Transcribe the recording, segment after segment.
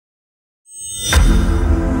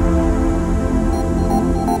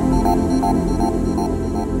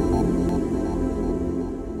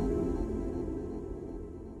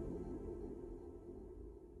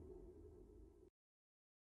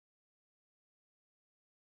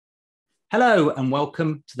Hello and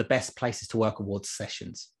welcome to the Best Places to Work Awards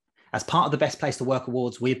sessions. As part of the Best Place to Work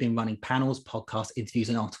Awards, we've been running panels, podcasts, interviews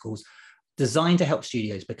and articles designed to help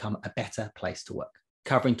studios become a better place to work,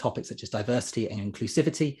 covering topics such as diversity and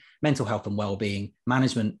inclusivity, mental health and well-being,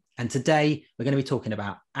 management. And today we're going to be talking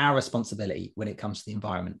about our responsibility when it comes to the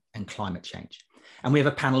environment and climate change. And we have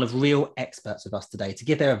a panel of real experts with us today to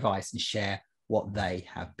give their advice and share what they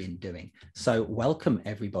have been doing. So welcome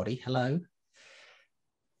everybody. Hello.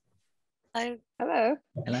 Hello. Hello.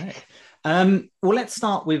 Hello. Well, let's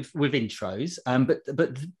start with intros,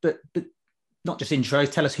 but not just intros.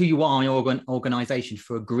 Tell us who you are and your organisation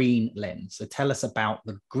for a green lens. So tell us about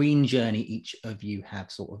the green journey each of you have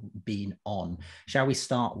sort of been on. Shall we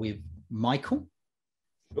start with Michael?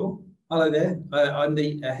 Sure. Hello there. I'm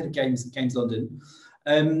the head of Games at Games London.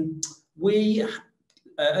 We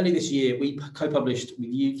early this year we co-published with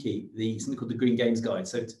Yuki something called the Green Games Guide.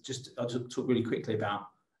 So I'll just talk really quickly about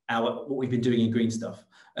what we've been doing in green stuff.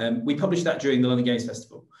 We published that during the London Games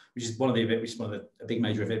Festival, which is a big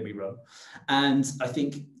major event we run. And I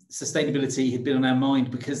think sustainability had been on our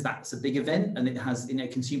mind because that's a big event and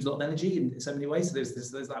it consumes a lot of energy in so many ways. So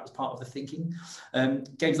that was part of the thinking.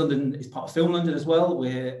 Games London is part of Film London as well.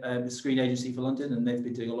 We're the screen agency for London, and they've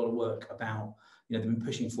been doing a lot of work about, they've been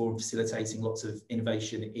pushing forward, facilitating lots of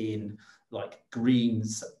innovation in like green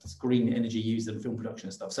energy used in film production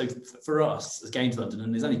and stuff. So for us as Games London,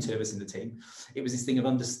 and there's only two of us in the team, it was this thing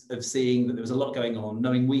of seeing that there was a lot going on,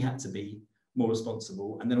 knowing we had to be more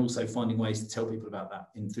responsible, and then also finding ways to tell people about that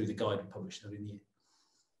through the guide we published earlier in the year.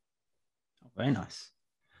 Oh, very nice.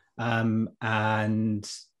 And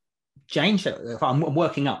Jane, I'm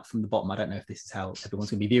working up from the bottom. I don't know if this is how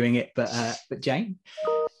everyone's going to be viewing it, but Jane.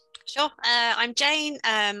 Sure. I'm Jane.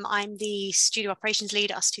 I'm the studio operations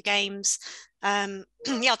lead at ustwo Games. I'll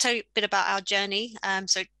tell you a bit about our journey.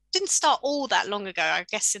 So it didn't start all that long ago. I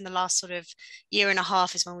guess in the last sort of year and a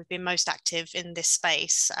half is when we've been most active in this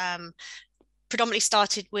space. Predominantly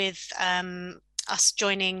started with us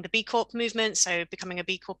joining the B Corp movement, so becoming a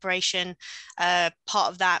B Corporation. Part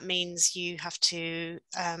of that means you have to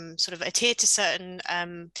sort of adhere to certain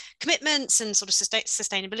commitments and sort of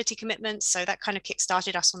sustainability commitments. So that kind of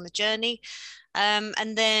kick-started us on the journey.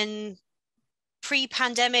 And then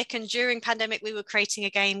pre-pandemic and during pandemic, we were creating a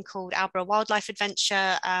game called Alba: A Wildlife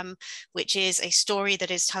Adventure, which is a story that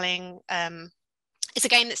is telling it's a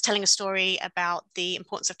game that's telling a story about the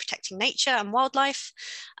importance of protecting nature and wildlife.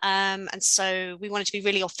 And so we wanted to be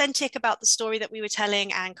really authentic about the story that we were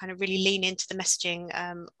telling and kind of really lean into the messaging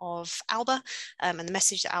of Alba and the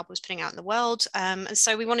message that Alba was putting out in the world. And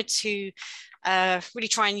so we wanted to really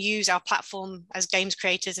try and use our platform as games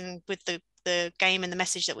creators and with the game and the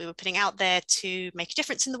message that we were putting out there to make a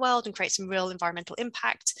difference in the world and create some real environmental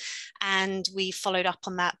impact. And we followed up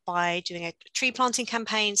on that by doing a tree planting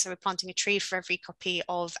campaign. So we're planting a tree for every copy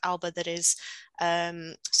of Alba that is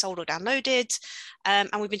sold or downloaded. And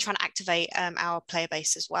we've been trying to activate our player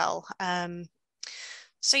base as well.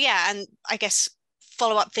 So yeah, and I guess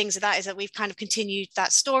follow-up things of that is that we've kind of continued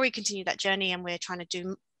that story, continued that journey, and we're trying to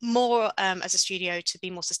do more as a studio to be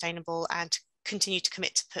more sustainable and to continue to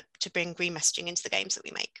commit to bring green messaging into the games that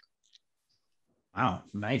we make. Wow,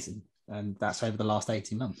 amazing. And that's over the last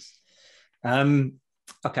 18 months.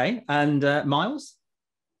 Okay, and Miles?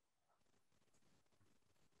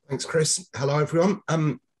 Thanks, Chris. Hello, everyone.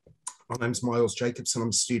 My name's Miles Jacobson.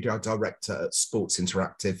 I'm studio director at Sports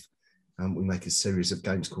Interactive. We make a series of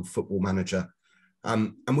games called Football Manager.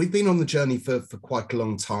 And we've been on the journey for quite a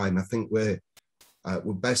long time. I think we're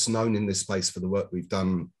best known in this space for the work we've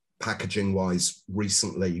done packaging wise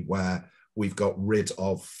recently, where we've got rid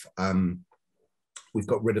of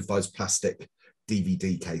those plastic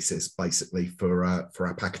DVD cases basically for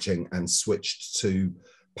our packaging and switched to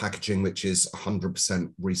packaging which is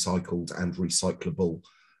 100% recycled and recyclable.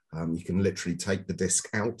 You can literally take the disc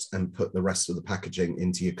out and put the rest of the packaging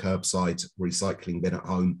into your curbside recycling bin at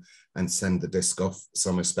home and send the disc off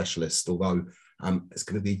somewhere specialist, although it's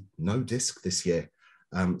going to be no disc this year.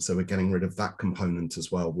 So we're getting rid of that component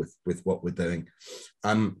as well with what we're doing.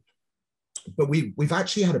 But we've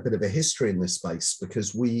actually had a bit of a history in this space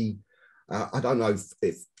because I don't know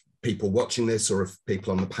if people watching this or if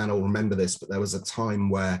people on the panel remember this, but there was a time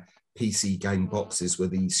where PC game boxes were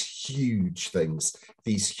these huge things,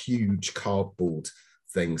 these huge cardboard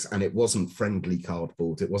things, and it wasn't friendly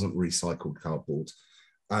cardboard, it wasn't recycled cardboard.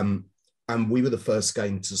 And we were the first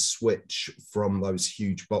game to switch from those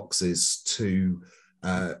huge boxes to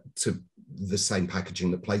the same packaging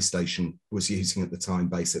that PlayStation was using at the time,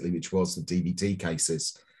 basically, which was the DVD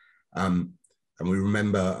cases. And I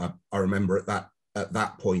remember at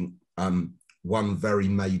that point, one very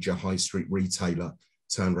major high street retailer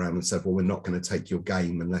turned around and said, well, we're not going to take your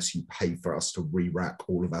game unless you pay for us to re-rack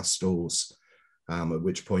all of our stores. At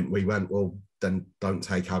which point we went, well, then don't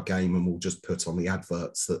take our game and we'll just put on the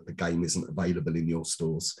adverts that the game isn't available in your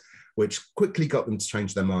stores, which quickly got them to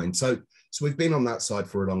change their mind. So we've been on that side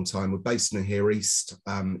for a long time. We're based in here east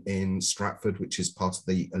in Stratford, which is part of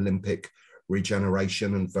the Olympic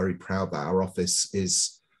regeneration, and very proud that our office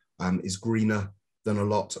is greener than a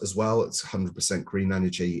lot as well. It's 100% green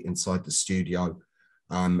energy inside the studio.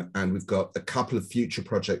 And we've got a couple of future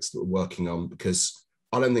projects that we're working on, because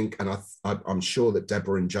I don't think, and I'm sure that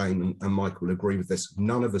Deborah and Jane and Michael will agree with this,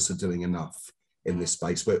 none of us are doing enough in this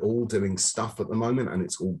space. We're all doing stuff at the moment and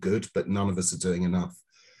it's all good, but none of us are doing enough.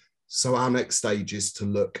 So our next stage is to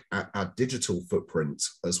look at our digital footprint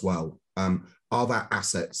as well. Are there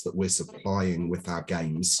assets that we're supplying with our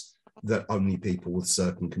games that only people with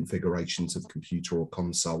certain configurations of computer or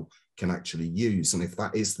console can actually use? And if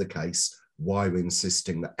that is the case, why are we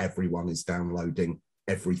insisting that everyone is downloading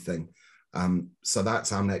everything? So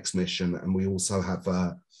that's our next mission. And we also have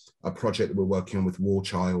a project that we're working on with War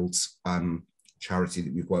Child's charity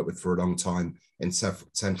that we've worked with for a long time in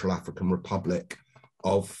Central African Republic,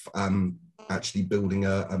 of actually building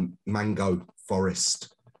a mango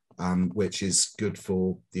forest, which is good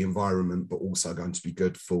for the environment, but also going to be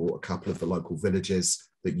good for a couple of the local villages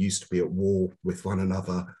that used to be at war with one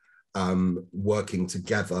another, working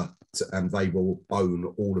together, and they will own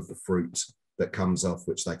all of the fruit that comes off,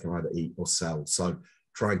 which they can either eat or sell. So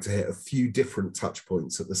trying to hit a few different touch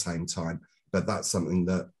points at the same time, but that's something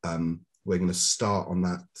that we're going to start on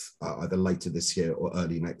that either later this year or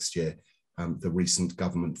early next year. The recent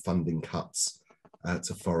government funding cuts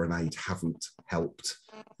to foreign aid haven't helped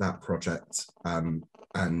that project,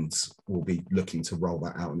 and we'll be looking to roll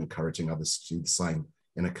that out and encouraging others to do the same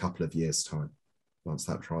in a couple of years' time once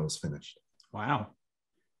that trial's finished. Wow,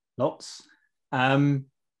 lots.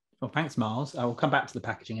 Well, thanks, Miles. I will come back to the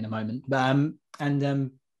packaging in a moment.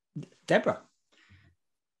 Deborah.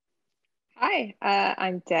 Hi,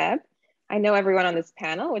 I'm Deb. I know everyone on this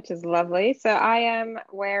panel, which is lovely. So I am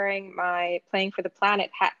wearing my Playing for the Planet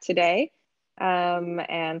hat today.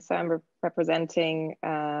 And so I'm representing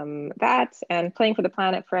that. And Playing for the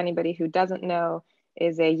Planet, for anybody who doesn't know,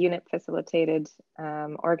 is a unit facilitated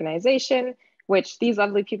organization, which these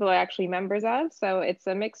lovely people are actually members of. So it's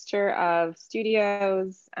a mixture of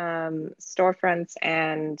studios, storefronts,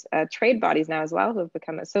 and trade bodies now as well, who have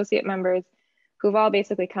become associate members, who've all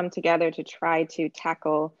basically come together to try to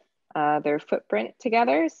tackle their footprint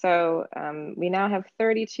together. So we now have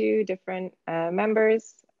 32 different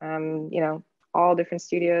members, all different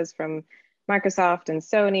studios from Microsoft and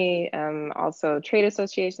Sony, also trade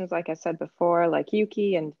associations, like I said before, like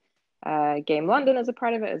Yuki, and Game London is a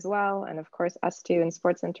part of it as well. And of course, ustwo and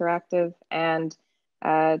Sports Interactive. And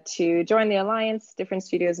to join the Alliance, different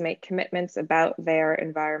studios make commitments about their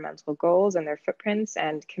environmental goals and their footprints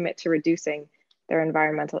and commit to reducing their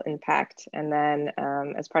environmental impact. And then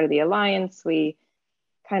as part of the Alliance, we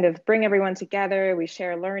kind of bring everyone together, we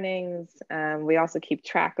share learnings, we also keep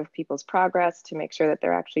track of people's progress to make sure that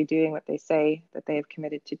they're actually doing what they say that they have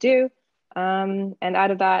committed to do. And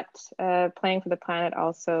out of that, Playing for the Planet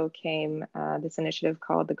also came this initiative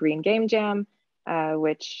called the Green Game Jam,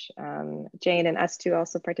 which Jane and ustwo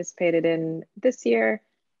also participated in this year,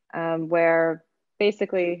 where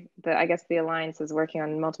basically I guess the Alliance is working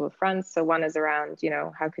on multiple fronts. So one is around,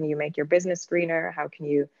 how can you make your business greener? How can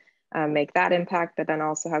you make that impact? But then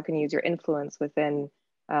also how can you use your influence within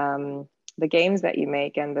the games that you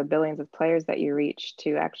make and the billions of players that you reach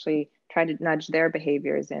to actually try to nudge their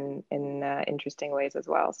behaviors in interesting ways as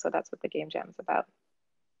well. So that's what the Game Jam is about.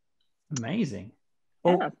 Amazing.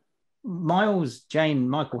 Yeah. Well, Miles, Jane,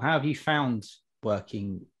 Michael, how have you found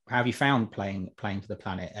working? How have you found playing for the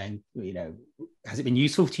Planet? And has it been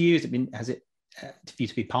useful to you? Has it for you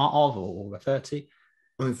to be part of or refer to?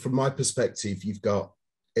 I mean, from my perspective, you've got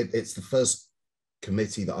it's the first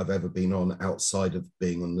committee that I've ever been on outside of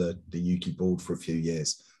being on the Yuki board for a few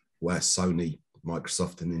years, where Sony,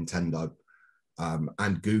 Microsoft, and Nintendo,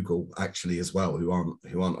 and Google actually as well, who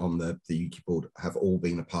aren't on the Yuki board, have all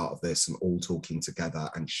been a part of this and all talking together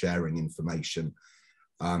and sharing information.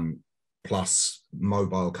 Plus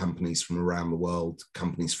mobile companies from around the world,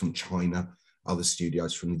 companies from China, other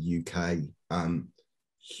studios from the UK,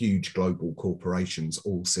 huge global corporations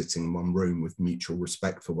all sitting in one room with mutual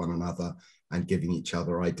respect for one another and giving each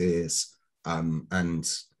other ideas. And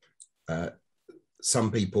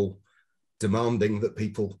some people demanding that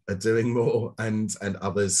people are doing more, and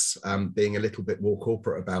others being a little bit more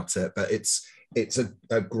corporate about it. But it's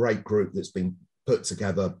a great group that's been put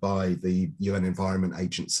together by the UN Environment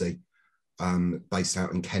Agency, based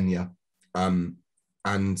out in Kenya.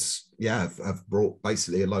 and yeah, have brought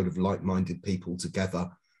basically a load of like-minded people together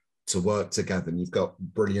to work together. And you've got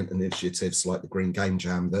brilliant initiatives like the Green Game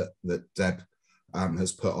Jam that Deb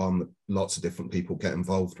has put on, that lots of different people get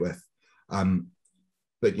involved with.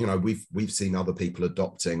 But you know, we've seen other people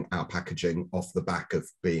adopting our packaging off the back of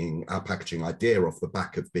being our packaging idea off the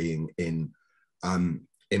back of being in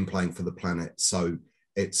Playing for the Planet. So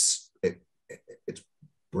it's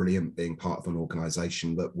brilliant being part of an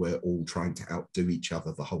organization that we're all trying to outdo each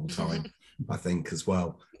other the whole time, I think, as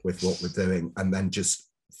well, with what we're doing, and then just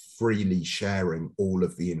freely sharing all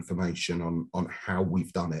of the information on how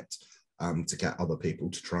we've done it to get other people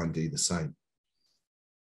to try and do the same.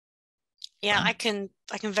 Yeah, I can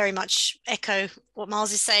very much echo what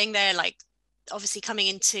Miles is saying there. Like, obviously coming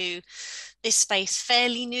into this space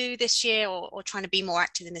fairly new this year, or trying to be more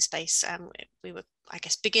active in this space, we were, I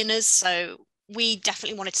guess, beginners. So we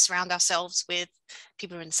definitely wanted to surround ourselves with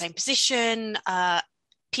people who are in the same position,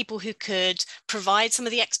 people who could provide some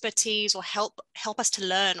of the expertise or help us to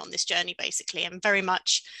learn on this journey, basically. And very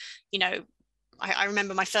much, you know, I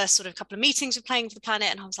remember my first sort of couple of meetings with Playing for the Planet,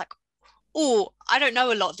 and I was like, oh, I don't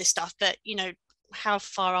know a lot of this stuff, but, you know, how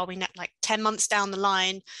far are we now? Like 10 months down the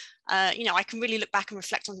line, you know, I can really look back and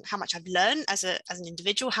reflect on how much I've learned as an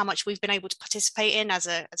individual, how much we've been able to participate in as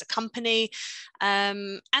a company,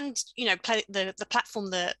 and, you know, the platform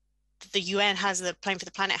that the UN has, the Playing for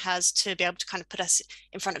the Planet has, to be able to kind of put us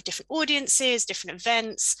in front of different audiences, different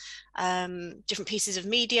events, different pieces of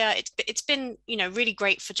media. It's been, you know, really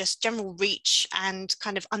great for just general reach and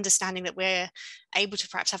kind of understanding that we're able to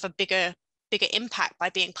perhaps have a bigger impact by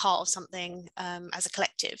being part of something as a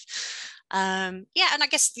collective. Yeah, and I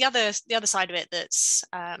guess the other side of it that's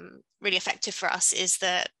really effective for us is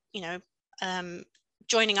that, you know,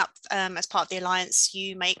 joining up as part of the Alliance,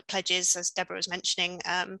 you make pledges, as Deborah was mentioning,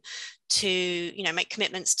 to, you know, make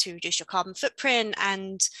commitments to reduce your carbon footprint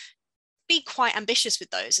and be quite ambitious with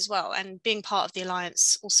those as well. And being part of the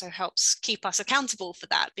Alliance also helps keep us accountable for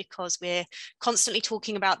that, because we're constantly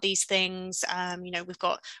talking about these things. You know, we've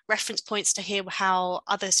got reference points to hear how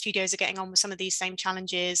other studios are getting on with some of these same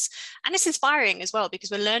challenges. And it's inspiring as well,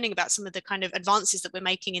 because we're learning about some of the kind of advances that we're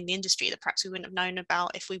making in the industry that perhaps we wouldn't have known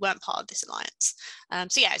about if we weren't part of this Alliance.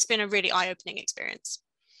 So yeah, it's been a really eye-opening experience.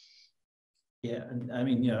 Yeah, and I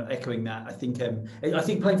mean, you know, echoing that, I think Playing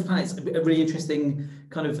for the Planet is a really interesting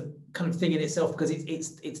kind of thing in itself, because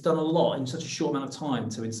it's done a lot in such a short amount of time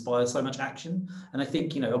to inspire so much action. And I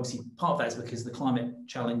think, you know, obviously part of that is because the climate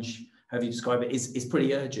challenge, however you describe it, is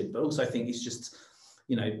pretty urgent. But also I think it's just,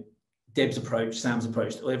 you know, Deb's approach, Sam's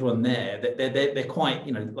approach, everyone there, they're quite,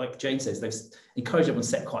 you know, like Jane says, they've encouraged everyone to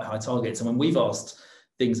set quite high targets. And when we've asked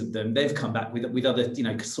things of them, they've come back with other, you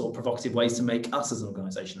know, sort of provocative ways to make us as an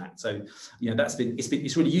organisation act. So, you know,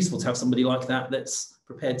 it's really useful to have somebody like that that's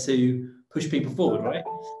prepared to push people forward, right?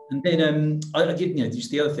 And then I give, you know,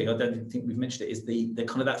 just the other thing, I don't think we've mentioned it, is the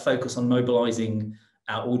kind of that focus on mobilising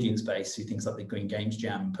our audience base through things like the Green Games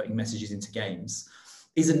Jam, putting messages into games.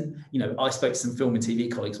 Isn't, you know, I spoke to some film and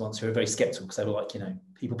TV colleagues once who were very skeptical, because they were like, you know,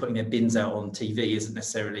 people putting their bins out on TV isn't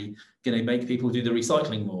necessarily going to make people do the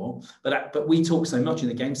recycling more. But we talk so much in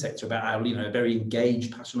the game sector about our, you know, a very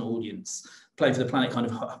engaged, passionate audience. Playing for the Planet kind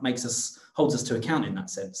of holds us to account in that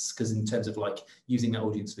sense, because in terms of like using that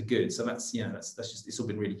audience for good. So that's, you know, that's just, it's all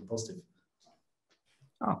been really positive.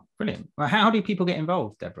 Oh, brilliant. Well, how do people get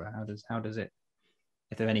involved, Deborah? How does it,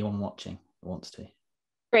 if there's anyone watching who wants to?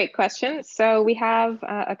 Great question. So we have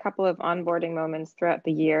a couple of onboarding moments throughout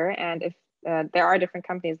the year. And if there are different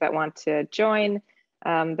companies that want to join,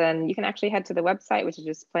 then you can actually head to the website, which is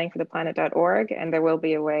just playingfortheplanet.org. And there will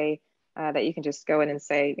be a way that you can just go in and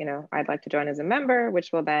say, you know, I'd like to join as a member,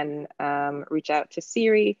 which will then reach out to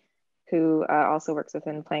Siri, who also works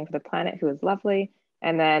within Playing for the Planet, who is lovely.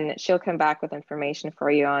 And then she'll come back with information for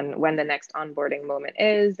you on when the next onboarding moment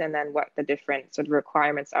is, and then what the different sort of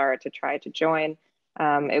requirements are to try to join.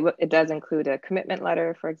 It does include a commitment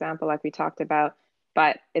letter, for example, like we talked about,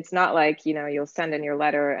 but it's not like, you know, you'll send in your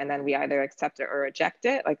letter and then we either accept it or reject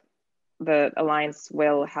it. Like, the Alliance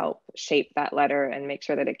will help shape that letter and make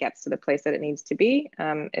sure that it gets to the place that it needs to be,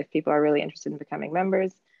 if people are really interested in becoming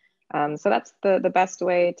members. So that's the best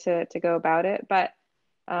way to go about it. But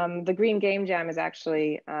the Green Game Jam is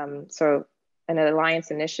actually so an Alliance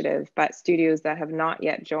initiative, but studios that have not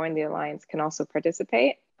yet joined the Alliance can also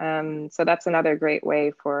participate. So that's another great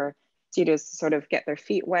way for studios to sort of get their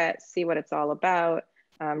feet wet, see what it's all about,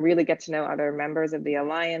 really get to know other members of the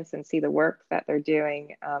Alliance and see the work that they're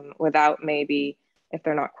doing without maybe, if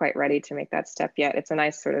they're not quite ready to make that step yet. It's a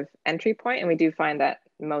nice sort of entry point. And we do find that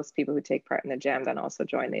most people who take part in the jam then also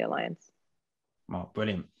join the Alliance. Oh,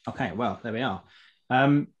 brilliant. Okay, well, there we are.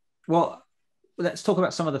 Well, let's talk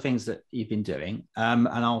about some of the things that you've been doing. And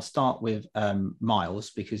I'll start with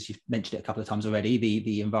Miles, because you've mentioned it a couple of times already,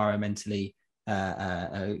 the environmentally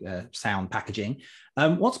sound packaging.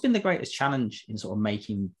 What's been the greatest challenge in sort of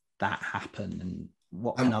making that happen, and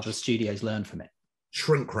what can other studios learn from it?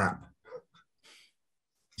 Shrink wrap.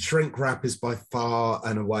 Shrink wrap is by far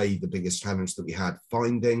and away the biggest challenge that we had.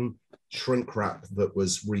 Finding shrink wrap that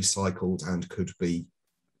was recycled and could be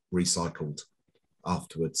recycled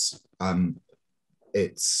afterwards.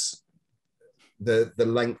 It's the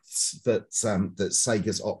lengths that that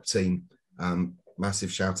Sega's op team,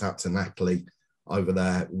 massive shout out to Natalie over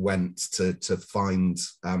there, went to find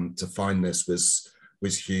this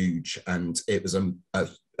was huge, and it was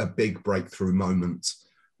a big breakthrough moment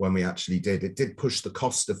when we actually did. It did push the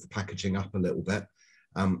cost of the packaging up a little bit.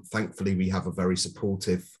 Thankfully, we have a very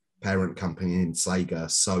supportive parent company in Sega,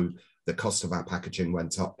 so the cost of our packaging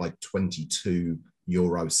went up by 22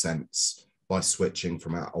 euro cents by switching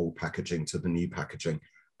from our old packaging to the new packaging.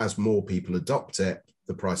 As more people adopt it,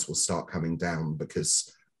 the price will start coming down,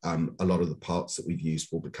 because a lot of the parts that we've used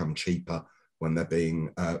will become cheaper when they're being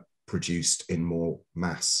produced in more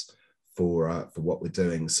mass for what we're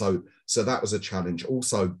doing. So that was a challenge.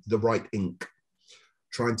 Also, the right ink.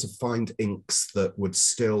 Trying to find inks that would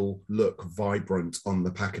still look vibrant on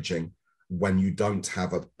the packaging when you don't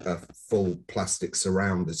have a full plastic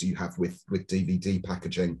surround as you have with DVD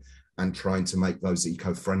packaging, and trying to make those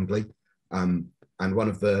eco-friendly. And one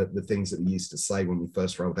of the things that we used to say when we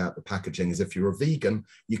first rolled out the packaging is, if you're a vegan,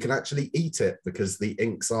 you can actually eat it because the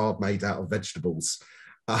inks are made out of vegetables.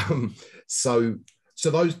 So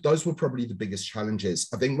those were probably the biggest challenges.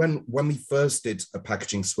 I think when we first did a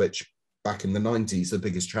packaging switch back in the 90s, the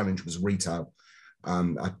biggest challenge was retail.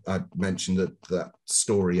 I mentioned that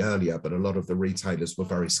story earlier, but a lot of the retailers were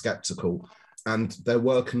very skeptical. And there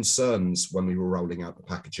were concerns when we were rolling out the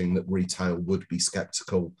packaging that retail would be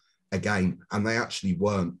skeptical again, and they actually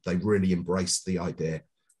weren't. They really embraced the idea,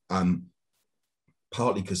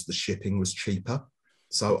 partly because the shipping was cheaper.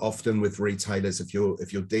 So often with retailers, if you're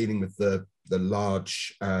dealing with the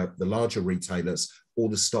larger retailers, all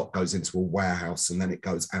the stock goes into a warehouse and then it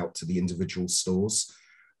goes out to the individual stores.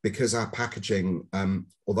 Because our packaging,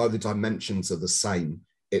 although the dimensions are the same,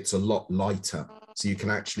 it's a lot lighter. So you can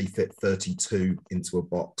actually fit 32 into a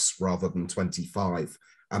box rather than 25,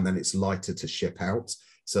 and then it's lighter to ship out.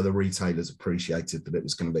 So the retailers appreciated that it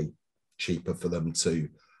was going to be cheaper for them to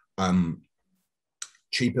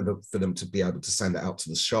be able to send it out to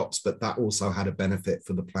the shops. But that also had a benefit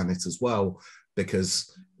for the planet as well,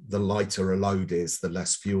 because the lighter a load is, the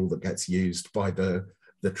less fuel that gets used by the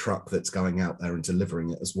truck that's going out there and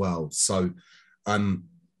delivering it as well. So,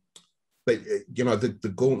 but you know,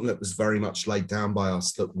 the gauntlet was very much laid down by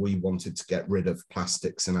us that we wanted to get rid of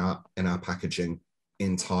plastics in our packaging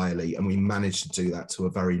entirely, and we managed to do that to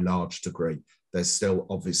a very large degree. There's still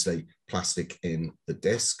obviously plastic in the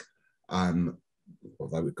disc,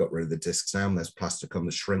 although we've got rid of the discs now. And there's plastic on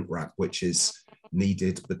the shrink wrap, which is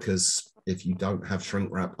needed, because if you don't have shrink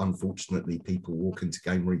wrap, unfortunately, people walk into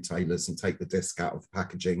game retailers and take the disc out of the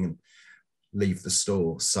packaging and leave the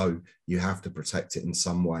store. So you have to protect it in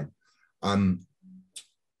some way.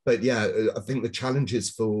 But yeah, I think the challenges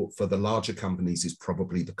for the larger companies is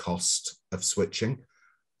probably the cost of switching,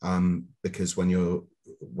 because when you're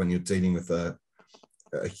dealing with a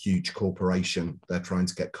huge corporation, they're trying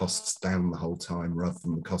to get costs down the whole time rather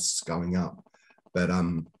than the costs going up. But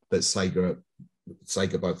Sega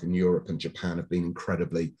both in Europe and Japan have been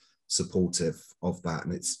incredibly supportive of that,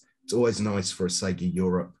 and it's always nice for a Sega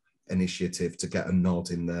Europe initiative to get a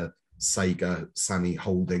nod in the Sega Sammy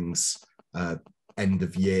Holdings end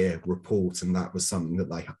of year report, and that was something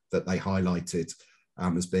that they highlighted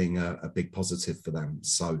as being a big positive for them.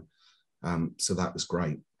 So that was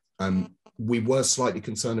great. We were slightly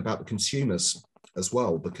concerned about the consumers as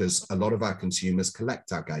well, because a lot of our consumers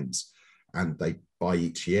collect our games and they buy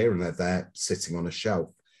each year and they're there sitting on a shelf.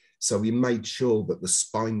 So we made sure that the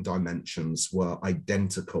spine dimensions were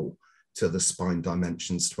identical to the spine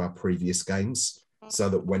dimensions to our previous games, so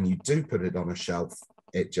that when you do put it on a shelf,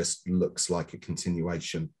 it just looks like a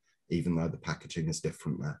continuation, even though the packaging is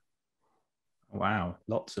different there. Wow,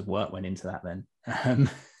 lots of work went into that then.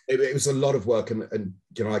 It was a lot of work, and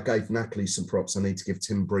you know, I gave Natalie some props. I need to give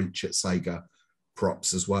Tim Breach at Sega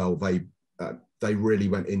props as well. They really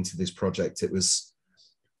went into this project. It was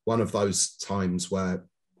one of those times where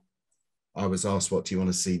I was asked, what do you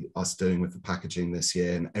want to see us doing with the packaging this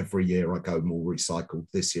year? And every year I go more recycled.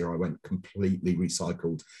 This year I went completely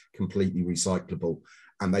recycled, completely recyclable.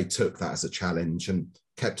 And they took that as a challenge and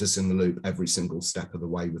kept us in the loop every single step of the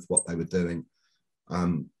way with what they were doing,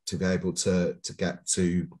 to be able to get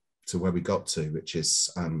to where we got to, which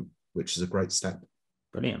is a great step.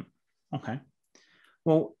 Brilliant. Okay.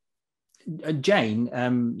 Well,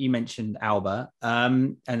 Jane, you mentioned Alba,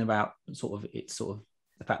 and about sort of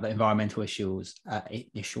the fact that environmental issues are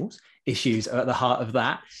at the heart of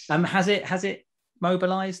that. Has it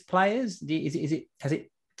mobilized players? Has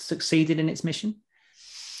it succeeded in its mission?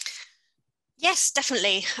 Yes,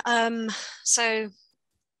 definitely. So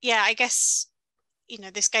yeah, I guess,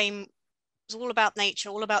 this game was all about nature,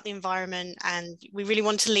 all about the environment, and we really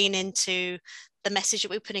wanted to lean into the message that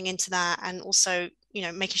we were putting into that, and also,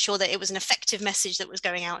 making sure that it was an effective message that was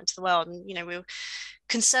going out into the world. And, we were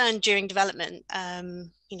concerned during development,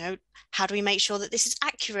 how do we make sure that this is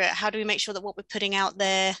accurate? How do we make sure that what we're putting out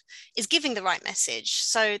there is giving the right message?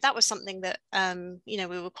 So that was something that, we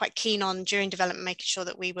were quite keen on during development, making sure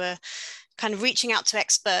that we were kind of reaching out to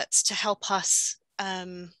experts to help us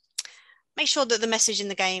make sure that the message in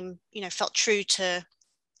the game, felt true to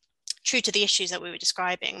the issues that we were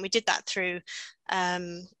describing. We did that through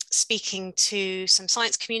speaking to some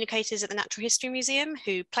science communicators at the Natural History Museum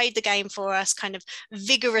who played the game for us, kind of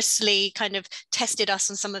vigorously kind of tested us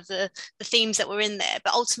on some of the themes that were in there,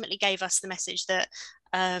 but ultimately gave us the message that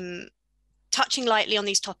touching lightly on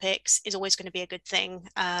these topics is always going to be a good thing.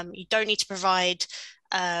 You don't need to provide,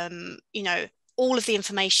 all of the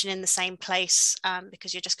information in the same place,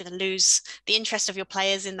 because you're just going to lose the interest of your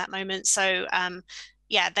players in that moment. So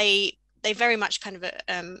they very much kind of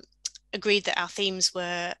agreed that our themes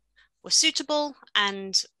were suitable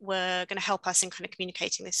and were going to help us in kind of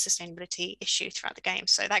communicating this sustainability issue throughout the game.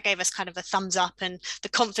 So that gave us kind of a thumbs up and the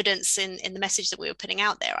confidence in the message that we were putting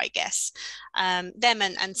out there, I guess. Them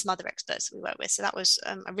and some other experts that we work with. So that was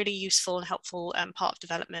a really useful and helpful part of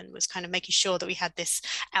development, was kind of making sure that we had this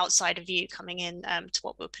outsider view coming in to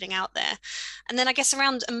what we were putting out there. And then I guess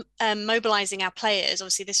around mobilizing our players,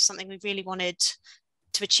 obviously this is something we really wanted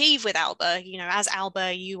to achieve with Alba. As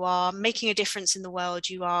Alba, you are making a difference in the world.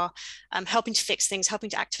 You are helping to fix things, helping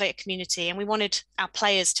to activate a community. And we wanted our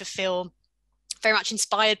players to feel very much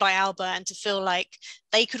inspired by Alba and to feel like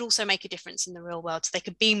they could also make a difference in the real world. So they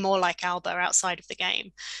could be more like Alba outside of the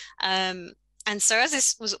game. And so as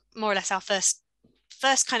this was more or less our first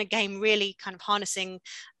kind of game really kind of harnessing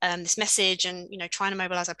this message and trying to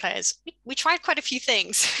mobilize our players, we tried quite a few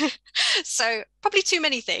things. So probably too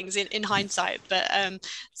many things in hindsight, but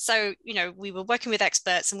so we were working with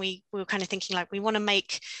experts and we were kind of thinking like we want to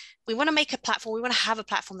make a platform, we want to have a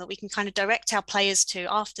platform that we can kind of direct our players to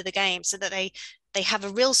after the game, so that they have a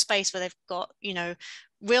real space where they've got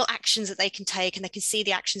real actions that they can take and they can see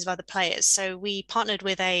the actions of other players. So we partnered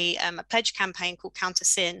with a pledge campaign called Counter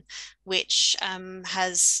Sin, which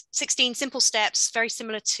has 16 simple steps, very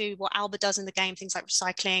similar to what Alba does in the game, things like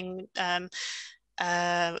recycling,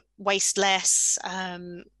 waste less,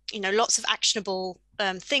 lots of actionable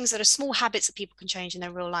things that are small habits that people can change in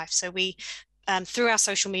their real life. So we, through our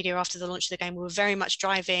social media after the launch of the game, we were very much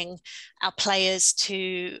driving our players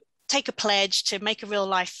to take a pledge, to make a real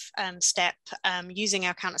life step using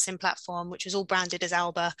our Counter Sin platform, which was all branded as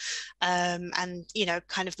Alba, and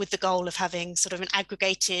kind of with the goal of having sort of an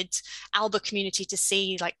aggregated Alba community to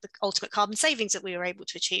see like the ultimate carbon savings that we were able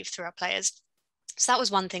to achieve through our players. So that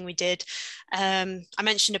was one thing we did. I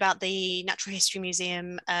mentioned about the Natural History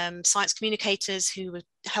Museum science communicators who were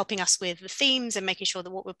helping us with the themes and making sure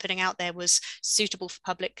that what we're putting out there was suitable for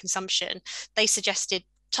public consumption. They suggested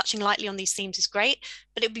touching lightly on these themes is great,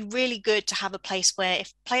 but it'd be really good to have a place where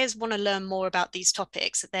if players want to learn more about these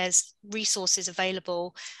topics, that there's resources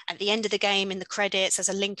available at the end of the game in the credits as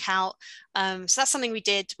a link out. So that's something we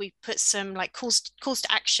did. We put some like calls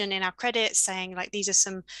to action in our credits saying like these are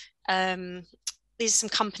some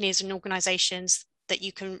companies and organizations that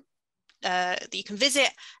you can visit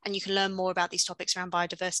and you can learn more about these topics around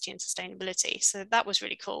biodiversity and sustainability. So that was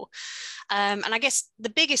really cool. And I guess the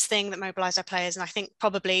biggest thing that mobilized our players, and I think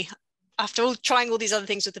probably after trying all these other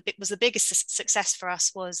things was the biggest success for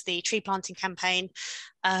us, was the tree planting campaign,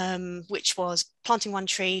 which was planting one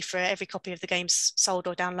tree for every copy of the game sold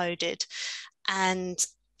or downloaded. And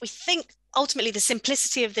we think ultimately the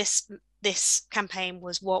simplicity of this campaign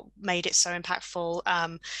was what made it so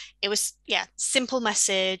impactful. It was, simple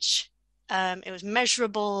message. It was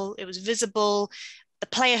measurable, it was visible. The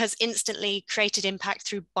player has instantly created impact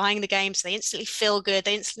through buying the game, so they instantly feel good.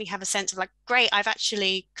 They instantly have a sense of like, great, I've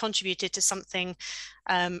actually contributed to something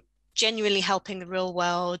genuinely helping the real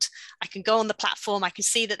world. I can go on the platform, I can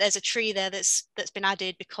see that there's a tree there that's been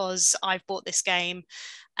added because I've bought this game.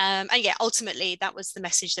 And ultimately that was the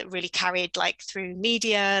message that really carried like through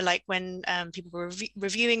media, like when people were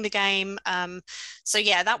reviewing the game. So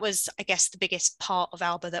that was, I guess, the biggest part of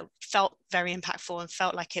Alba that felt very impactful and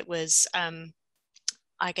felt like it was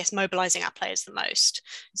I guess, mobilizing our players the most.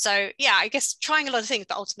 So yeah, I guess trying a lot of things,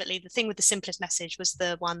 but ultimately the thing with the simplest message was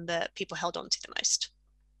the one that people held on to the most.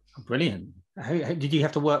 Brilliant. How did you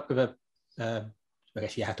have to work with I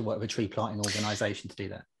guess you had to work with a tree planting organization to do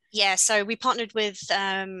that? Yeah, so we partnered with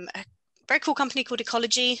a very cool company called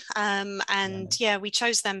Ecology, and yeah, we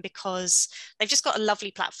chose them because they've just got a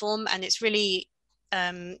lovely platform, and it's really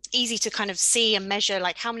easy to kind of see and measure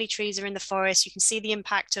like how many trees are in the forest. You can see the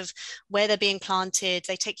impact of where they're being planted.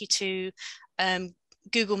 They take you to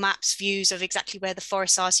Google Maps views of exactly where the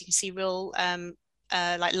forests are, so you can see real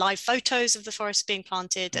like live photos of the forest being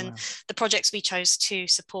planted. And the projects we chose to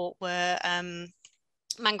support were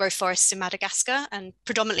mangrove forests in Madagascar, and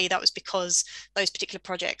predominantly that was because those particular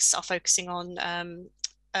projects are focusing on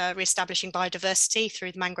re-establishing biodiversity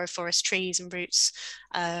through the mangrove forest trees and roots.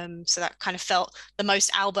 So that kind of felt the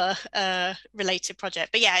most Alba related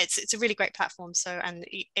project. But yeah, it's a really great platform. So, and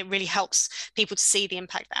it really helps people to see the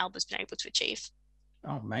impact that Alba's been able to achieve.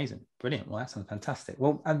 Oh, amazing. Brilliant. Well, that sounds fantastic.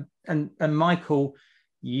 Well, and Michael,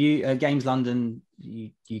 you Games London,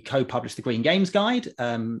 you co-published the Green Games Guide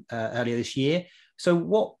earlier this year.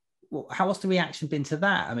 So how has the reaction been to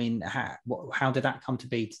that? I mean, how did that come to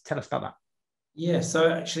be? Tell us about that. Yeah,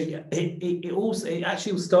 so actually, it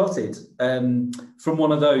actually all started from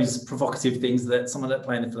one of those provocative things that someone at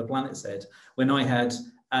Playing for the Planet said, when I had,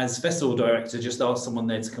 as festival director, just asked someone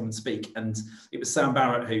there to come and speak, and it was Sam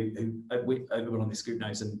Barrett, who everyone on this group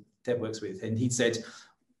knows and Deb works with, and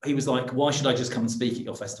he was like, why should I just come and speak at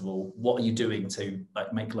your festival? What are you doing to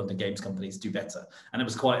like make London games companies do better? And it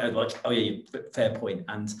was quite like, oh yeah, fair point.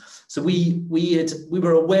 And so we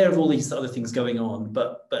were aware of all these other things going on,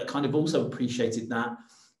 but kind of also appreciated that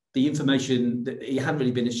the information that it hadn't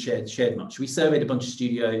really been shared much. We surveyed a bunch of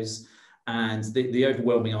studios, and the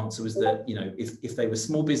overwhelming answer was that, you know, if they were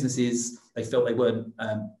small businesses, they felt they weren't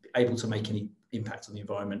able to make any impact on the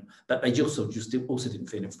environment, but they also didn't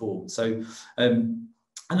feel informed. So.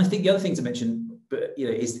 And I think the other thing to mention,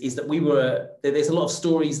 is that there's a lot of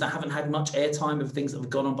stories that haven't had much airtime of things that have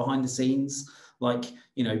gone on behind the scenes. Like,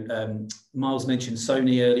 Miles mentioned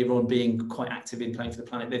Sony earlier on being quite active in Playing for the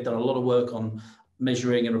Planet. They've done a lot of work on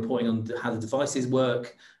measuring and reporting on how the devices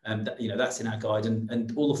work. That's in our guide,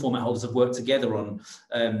 and all the format holders have worked together on.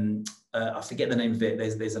 I forget the name of it.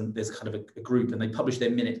 There's kind of a group, and they publish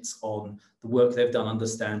their minutes on the work they've done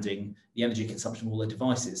understanding the energy consumption of all their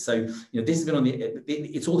devices. So this has been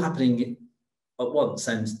it's all happening at once,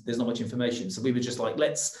 and there's not much information. So we were just like,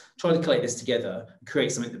 let's try to collate this together and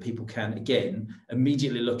create something that people can again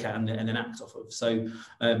immediately look at and then act off of. So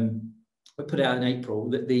we put it out in April.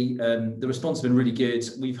 That the response has been really good.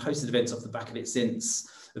 We've hosted events off the back of it since,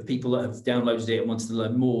 of people that have downloaded it and wanted to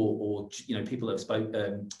learn more, or people that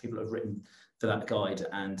have written for that guide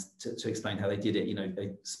and to explain how they did it.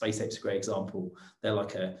 SpaceX is a great example. They're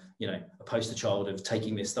like a poster child of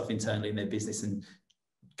taking this stuff internally in their business and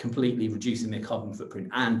completely reducing their carbon footprint,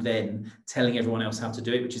 and then telling everyone else how to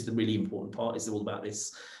do it, which is the really important part. It's all about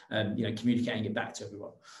this, communicating it back to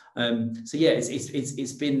everyone. So yeah,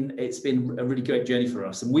 it's been a really great journey for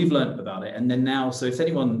us, and we've learned about it. And then now, so if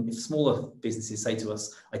smaller businesses say to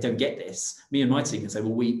us, I don't get this, me and my team can say,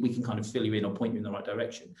 well, we can kind of fill you in or point you in the right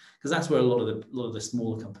direction, because that's where a lot of the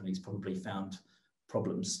smaller companies probably found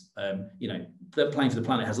problems. Playing for the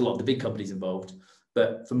Planet has a lot of the big companies involved,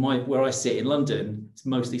 but from where I sit in London, it's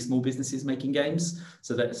mostly small businesses making games.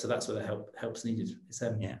 So that's where the help's needed. It's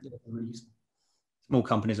really useful. Small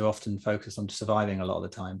companies are often focused on surviving a lot of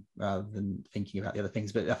the time rather than thinking about the other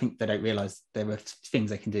things, but I think they don't realize there are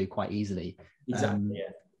things they can do quite easily. Exactly.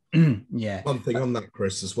 Yeah. One thing on that,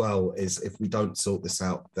 Chris, as well, is if we don't sort this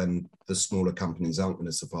out, then the smaller companies aren't going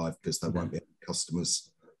to survive, because there won't be any customers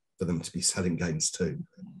for them to be selling games to.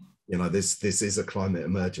 This is a climate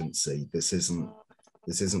emergency. This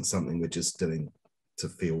isn't something we're just doing to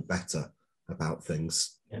feel better about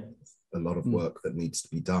things. Yeah. A lot of work that needs to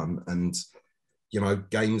be done. And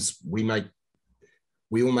games, we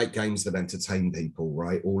all make games that entertain people,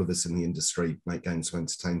 right? All of us in the industry make games to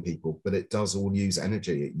entertain people, but it does all use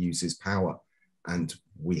energy. It uses power, and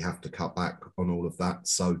we have to cut back on all of that.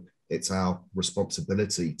 So it's our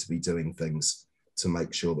responsibility to be doing things to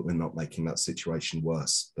make sure that we're not making that situation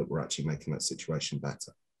worse, that we're actually making that situation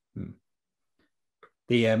better.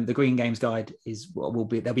 The Green Games Guide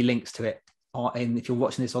there'll be links to it. And if you're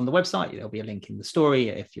watching this on the website, there'll be a link in the story.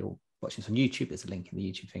 If you're watching this on YouTube, there's a link in the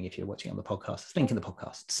YouTube thing. If you're watching it on the podcast, there's a link in the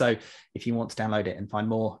podcast. So if you want to download it and find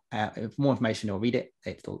more information or read it,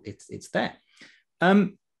 it's there.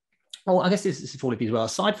 Well, I guess this is for all of you as well.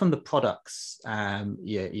 Aside from the products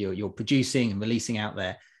you're producing and releasing out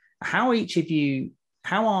there, how are your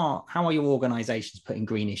organizations putting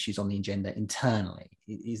green issues on the agenda internally?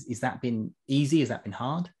 Is that been easy? Has that been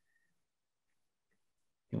hard?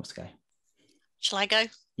 Who wants to go? Shall I go?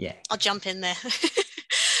 Yeah. I'll jump in there. For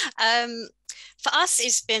us,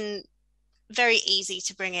 it's been very easy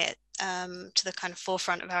to bring it to the kind of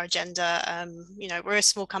forefront of our agenda. We're a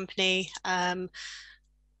small company. I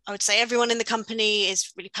would say everyone in the company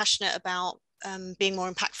is really passionate about being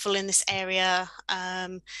more impactful in this area.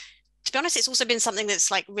 To be honest, it's also been something that's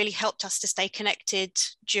like really helped us to stay connected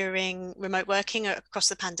during remote working across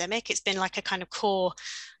the pandemic. It's been like a kind of core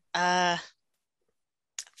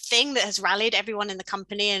thing that has rallied everyone in the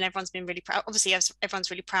company, and everyone's been really proud. Obviously, everyone's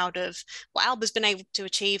really proud of what Alba's been able to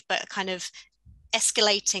achieve, but kind of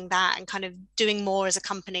escalating that and kind of doing more as a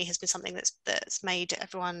company has been something that's made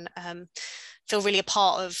everyone feel really a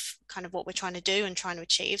part of kind of what we're trying to do and trying to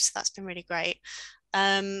achieve. So that's been really great.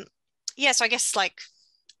 So I guess like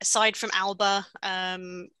aside from Alba,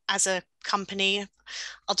 as a company,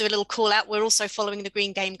 I'll do a little call out. We're also following the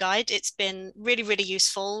Green Game Guide. It's been really, really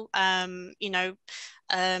useful.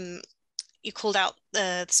 You called out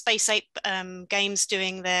the Space Ape games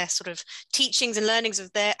doing their sort of teachings and learnings of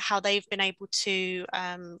how they've been able to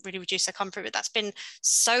really reduce their carbon footprint. That's been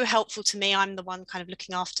so helpful to me. I'm the one kind of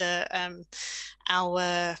looking after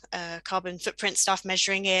our carbon footprint stuff,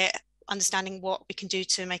 measuring it, understanding what we can do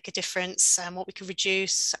to make a difference and what we can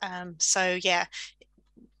reduce. So yeah,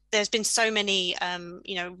 there's been so many,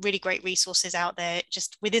 really great resources out there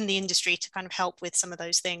just within the industry to kind of help with some of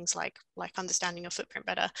those things, like understanding your footprint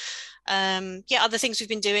better. Other things we've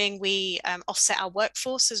been doing, we offset our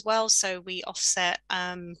workforce as well. So we offset,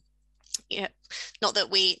 not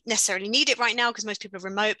that we necessarily need it right now because most people are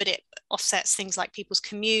remote, but it offsets things like people's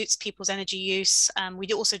commutes, people's energy use. We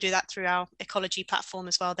do also do that through our ecology platform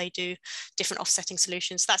as well. They do different offsetting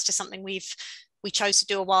solutions. So that's just something we chose to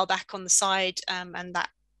do a while back on the side, and that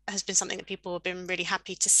has been something that people have been really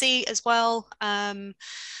happy to see as well. And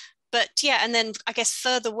then I guess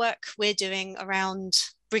further work we're doing around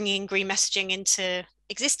bringing green messaging into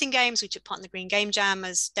existing games. We took part in the Green Game Jam,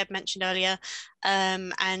 as Deb mentioned earlier,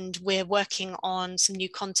 and we're working on some new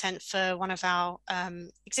content for one of our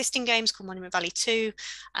existing games called Monument Valley 2.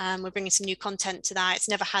 We're bringing some new content to that. It's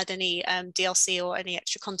never had any DLC or any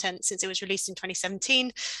extra content since it was released in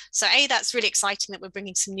 2017. So that's really exciting that we're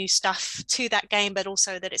bringing some new stuff to that game, but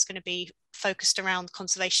also that it's going to be focused around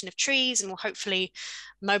conservation of trees, and will hopefully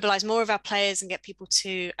mobilize more of our players and get people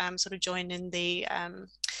to sort of join in the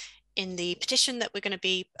petition that we're going to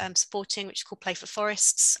be supporting, which is called Play for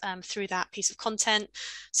Forests, through that piece of content.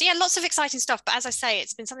 So yeah, lots of exciting stuff. But as I say,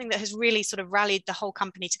 it's been something that has really sort of rallied the whole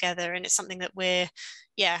company together, and it's something that we're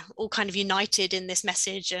all kind of united in this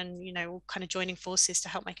message, and all kind of joining forces to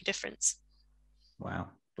help make a difference. Wow,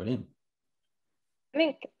 brilliant.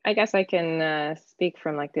 I guess I can speak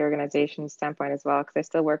from like the organization standpoint as well, because I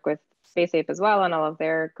still work with Space Ape as well on all of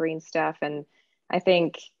their green stuff. And I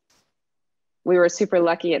think we were super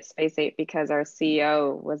lucky at Space Ape because our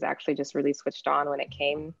CEO was actually just really switched on when it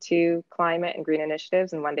came to climate and green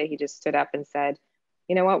initiatives. And one day he just stood up and said,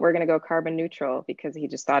 you know what, we're going to go carbon neutral, because he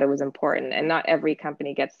just thought it was important. And not every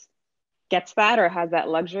company gets that or has that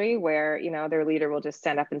luxury where, their leader will just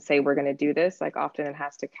stand up and say, we're going to do this. Like often it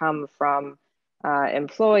has to come from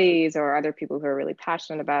employees or other people who are really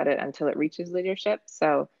passionate about it until it reaches leadership.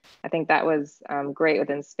 So I think that was great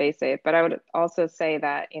within Space Ape. But I would also say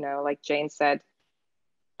that, like Jane said,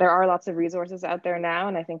 there are lots of resources out there now.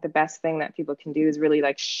 And I think the best thing that people can do is really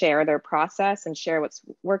like share their process and share what's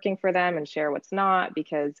working for them and share what's not,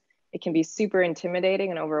 because it can be super intimidating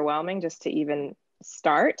and overwhelming just to even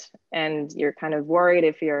start. And you're kind of worried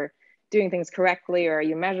if you're doing things correctly, or are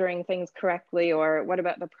you measuring things correctly, or what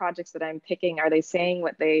about the projects that I'm picking? Are they doing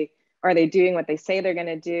what they say they're going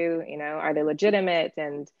to do? Are they legitimate?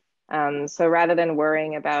 And so rather than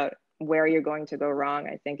worrying about where you're going to go wrong,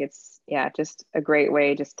 I think it's just a great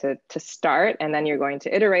way just to start, and then you're going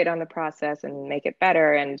to iterate on the process and make it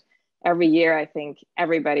better. And every year, I think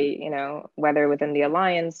everybody, whether within the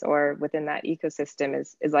alliance or within that ecosystem,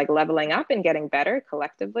 is like leveling up and getting better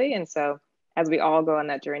collectively. And so as we all go on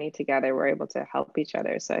that journey together, we're able to help each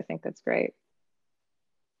other. So I think that's great.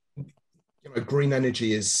 Green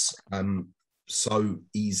energy is so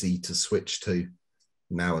easy to switch to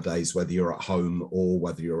nowadays, whether you're at home or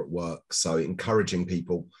whether you're at work. So encouraging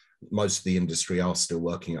people, most of the industry are still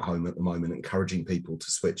working at home at the moment, encouraging people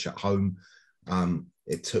to switch at home.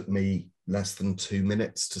 It took me less than 2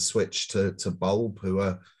 minutes to switch to Bulb, who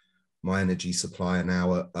are my energy supplier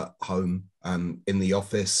now at home. In the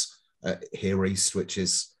office here East, which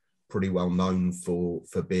is pretty well known for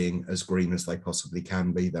being as green as they possibly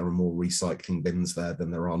can be. There are more recycling bins there than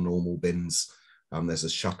there are normal bins. There's a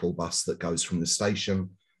shuttle bus that goes from the station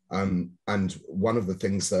And one of the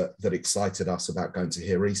things that excited us about going to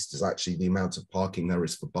Here East is actually the amount of parking there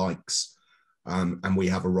is for bikes. And we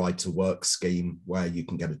have a ride to work scheme where you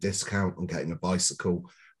can get a discount on getting a bicycle.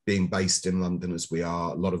 Being based in London as we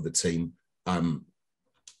are, a lot of the team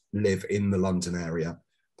live in the London area.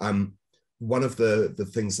 One of the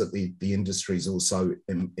things that the industry's also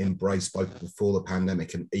embraced both before the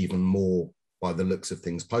pandemic and even more by the looks of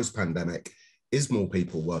things post-pandemic is more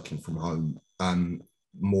people working from home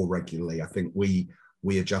more regularly. I think we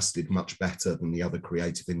adjusted much better than the other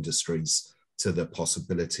creative industries to the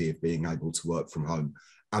possibility of being able to work from home.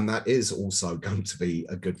 And that is also going to be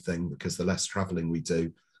a good thing, because the less traveling we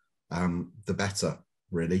do, the better,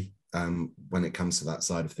 really, when it comes to that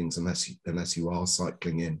side of things, unless you are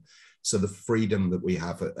cycling in. So the freedom that we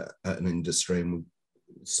have at an industry, and we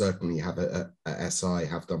certainly have at SI,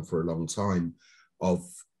 have done for a long time, of,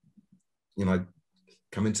 you know,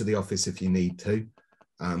 come into the office if you need to.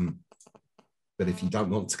 But if you don't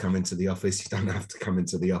want to come into the office, you don't have to come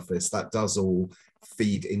into the office. That does all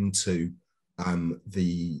feed into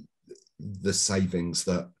the savings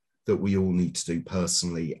that we all need to do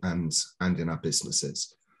personally and in our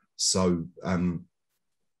businesses. So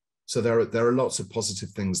so there are lots of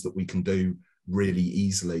positive things that we can do really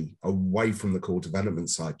easily away from the core development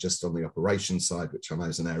side, just on the operations side, which I know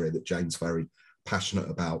is an area that Jane's very passionate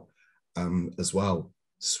about as well.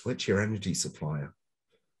 Switch your energy supplier.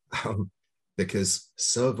 Because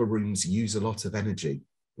server rooms use a lot of energy,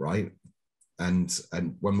 right? And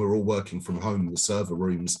when we're all working from home, the server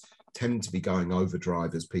rooms tend to be going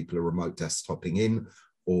overdrive as people are remote desktopping in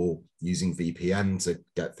or using VPN to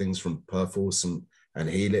get things from Perforce and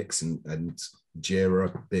Helix and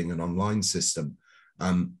Jira being an online system.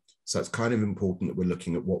 So it's kind of important that we're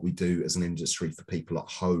looking at what we do as an industry for people at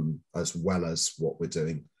home, as well as what we're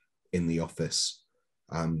doing in the office.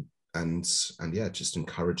 And yeah, just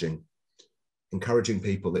encouraging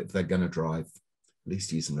people that if they're going to drive, at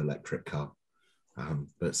least use an electric car,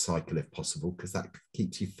 but cycle if possible, because that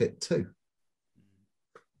keeps you fit too.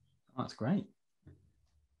 That's great.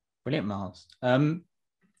 Brilliant, Miles.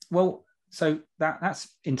 Well, so that's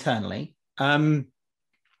internally,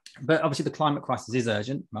 but obviously the climate crisis is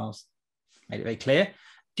urgent. Miles made it very clear.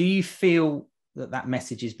 Do you feel that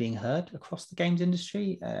message is being heard across the games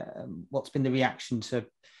industry? What's been the reaction to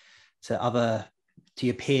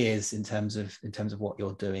your peers in terms of what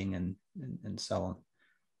you're doing and so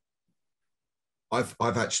on?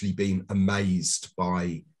 I've actually been amazed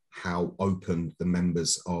by how open the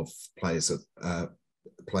members of players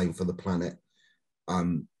playing for the planet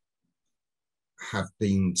have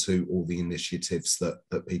been to all the initiatives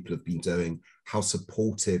that people have been doing, how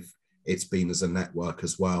supportive it's been as a network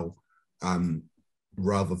as well,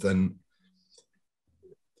 rather than,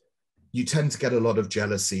 you tend to get a lot of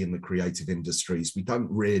jealousy in the creative industries. We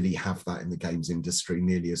don't really have that in the games industry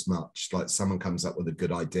nearly as much. Like, someone comes up with a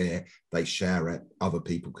good idea, they share it, other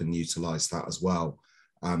people can utilize that as well,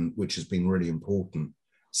 which has been really important.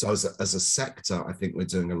 So as a sector, I think we're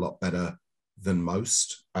doing a lot better than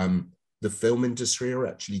most. The film industry are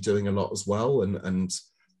actually doing a lot as well. And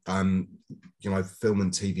you know, film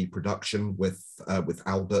and TV production with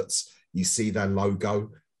Alberts, you see their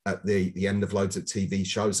logo at the end of loads of TV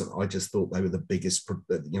shows, and I just thought they were the biggest,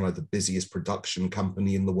 you know, the busiest production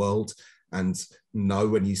company in the world. And no,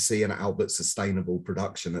 when you see an Albert Sustainable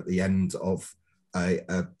production at the end of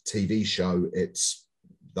a TV show, it's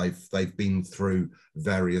they've been through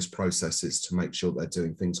various processes to make sure they're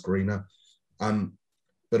doing things greener.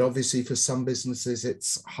 But obviously for some businesses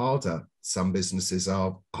it's harder. Some businesses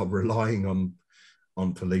are relying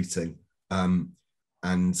on polluting,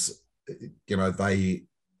 and you know,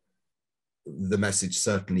 the message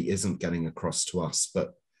certainly isn't getting across to us,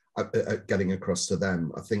 but getting across to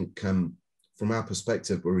them. I think from our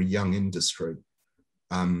perspective, we're a young industry,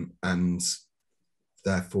 and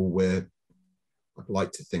therefore I'd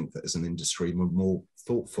like to think that as an industry, we're more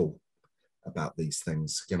thoughtful about these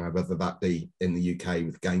things, you know, whether that be in the UK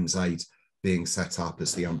with GamesAid being set up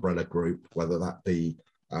as the umbrella group, whether that be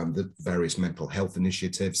the various mental health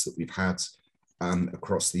initiatives that we've had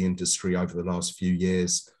across the industry over the last few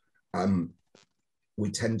years. We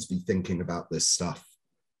tend to be thinking about this stuff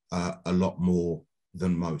a lot more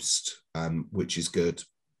than most, which is good,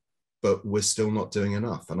 but we're still not doing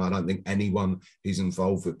enough. And I don't think anyone who's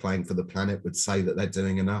involved with Playing for the Planet would say that they're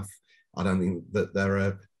doing enough. I don't think that there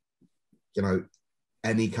are, you know,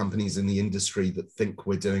 any companies in the industry that think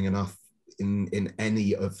we're doing enough in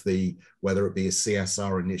any of the, whether it be a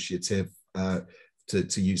CSR initiative,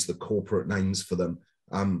 to use the corporate names for them.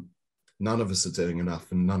 None of us are doing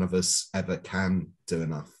enough, and none of us ever can do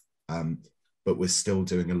enough. But we're still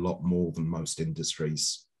doing a lot more than most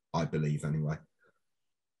industries. I believe anyway.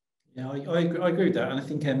 Yeah, I agree with that, and I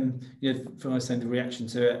think you know, from what I was saying, the reaction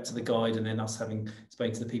to the guide, and then us having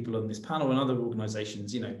spoken to the people on this panel and other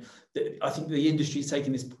organisations, you know, I think the industry is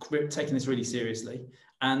taking this really seriously,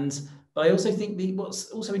 and I also think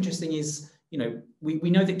what's also interesting is, you know, we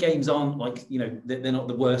know that games aren't like, you know, they're not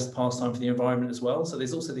the worst pastime for the environment as well. So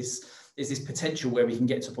there's also this potential where we can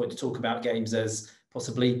get to a point to talk about games as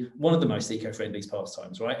possibly one of the most eco-friendly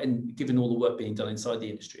pastimes, right? And given all the work being done inside the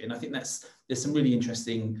industry, and I think there's some really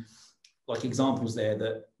interesting like examples there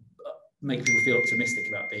that make people feel optimistic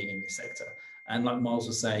about being in this sector. And like Miles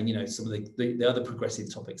was saying, you know, some of the other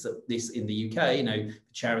progressive topics that this in the UK, you know,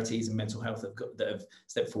 charities and mental health that have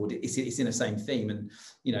stepped forward, it's in the same theme. And,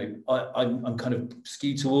 you know, I'm kind of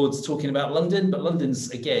skewed towards talking about London, but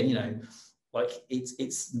London's, again, you know, like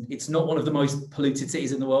it's not one of the most polluted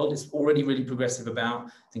cities in the world. It's already really progressive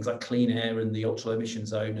about things like clean air and the ultra emission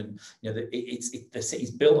zone, and you know the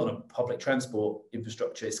city's built on a public transport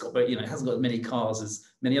infrastructure. It's got, you know, it hasn't got as many cars as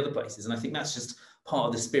many other places, and I think that's just part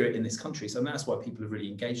of the spirit in this country. So that's why people are really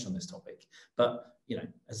engaged on this topic. But you know,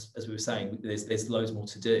 as we were saying, there's loads more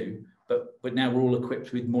to do. But now we're all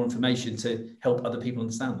equipped with more information to help other people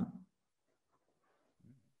understand that.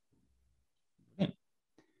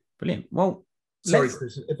 Brilliant. Well, sorry,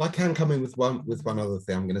 Chris, if I can come in with one other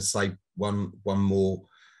thing, I'm going to say one more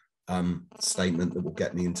statement that will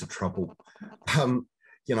get me into trouble.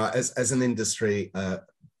 You know, as an industry,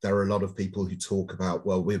 there are a lot of people who talk about,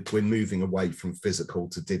 well, we're moving away from physical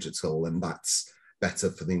to digital, and that's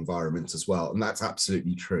better for the environment as well. And that's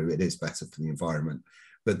absolutely true. It is better for the environment.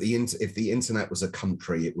 But if the internet was a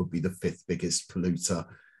country, it would be the 5th biggest polluter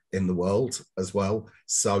in the world as well.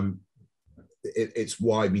 So it's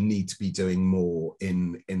why we need to be doing more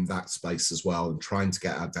in that space as well, and trying to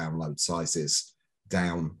get our download sizes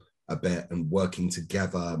down a bit, and working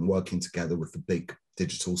together with the big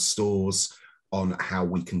digital stores on how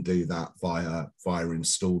we can do that via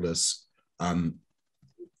installers,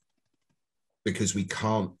 because we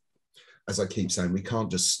can't, as I keep saying, we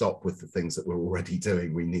can't just stop with the things that we're already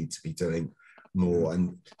doing. We need to be doing more.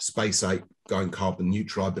 And Space Ape going carbon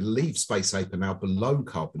neutral, I believe Space Ape are now below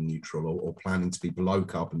carbon neutral, or planning to be below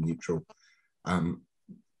carbon neutral,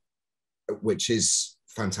 which is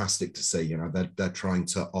fantastic to see. You know, they're trying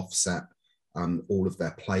to offset all of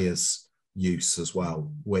their players' use as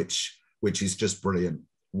well, which is just brilliant.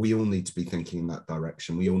 We all need to be thinking in that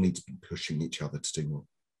direction. We all need to be pushing each other to do more.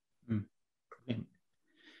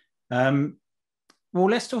 Well,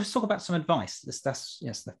 let's talk about some advice. That's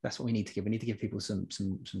what we need to give. We need to give people some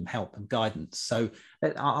help and guidance. So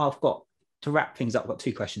I've got, to wrap things up, I've got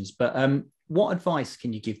 2 questions. But what advice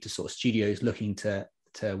can you give to sort of studios looking to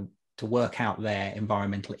work out their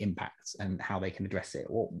environmental impacts and how they can address it?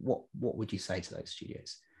 What would you say to those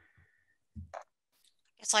studios? I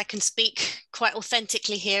guess I can speak quite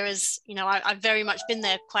authentically here, as you know, I've very much been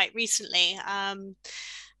there quite recently,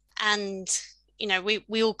 and you know,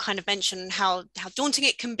 we all kind of mention how daunting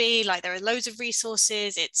it can be. Like, there are loads of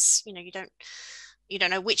resources. It's, you know, you don't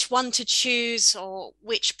know which one to choose, or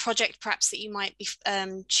which project perhaps that you might be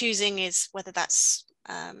choosing is whether that's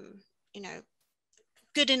you know,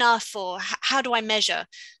 good enough, or how do I measure?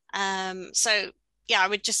 So yeah, I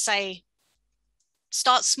would just say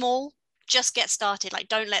start small. Just get started. Like,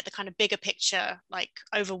 don't let the kind of bigger picture like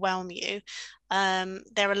overwhelm you.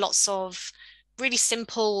 There are lots of really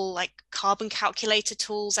simple like carbon calculator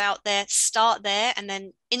tools out there. Start there, and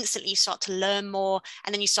then instantly you start to learn more,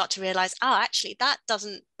 and then you start to realize, oh, actually that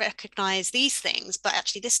doesn't recognize these things, but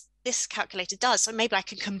actually this calculator does, so maybe I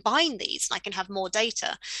can combine these and I can have more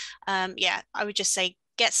data. Yeah, I would just say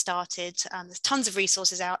get started. There's tons of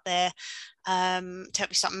resources out there to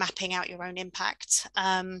help you start mapping out your own impact.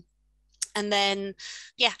 And then,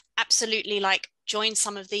 yeah, absolutely, like, join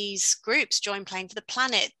some of these groups, join Playing for the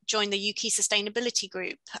Planet, join the UK Sustainability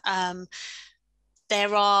Group.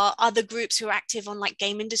 There are other groups who are active on like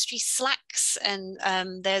game industry Slacks, and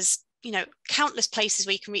there's, you know, countless places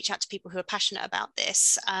where you can reach out to people who are passionate about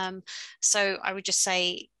this. So I would just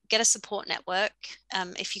say get a support network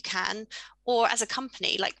if you can, or as a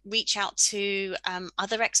company, like, reach out to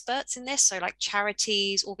other experts in this, so like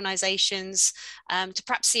charities, organizations, to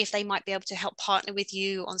perhaps see if they might be able to help partner with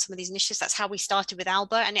you on some of these initiatives. That's how we started with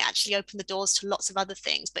Alba, and it actually opened the doors to lots of other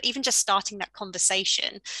things. But even just starting that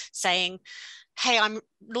conversation, saying, hey, I'm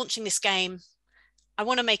launching this game, I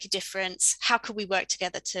want to make a difference, how could we work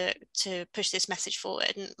together to push this message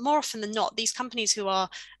forward? And more often than not, these companies who are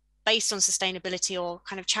based on sustainability or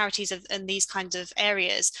kind of charities and these kinds of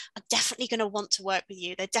areas are definitely going to want to work with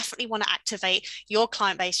you. They definitely want to activate your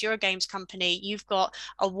client base. You're a games company. You've got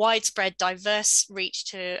a widespread, diverse reach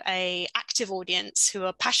to a active audience who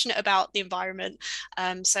are passionate about the environment.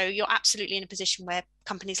 So you're absolutely in a position where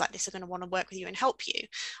companies like this are going to want to work with you and help you.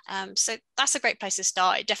 So that's a great place to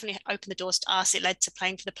start. It definitely opened the doors to us. It led to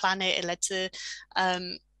Playing for the Planet. It led to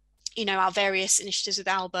our various initiatives with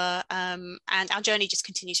Alba, and our journey just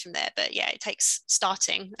continues from there. But yeah, it takes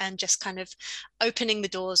starting and just kind of opening the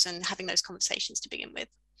doors and having those conversations to begin with.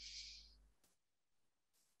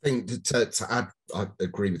 I think to add, I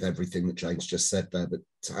agree with everything that Jane's just said there, but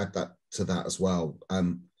to add that to that as well,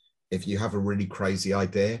 if you have a really crazy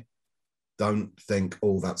idea, don't think,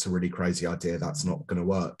 oh, that's a really crazy idea, that's not going to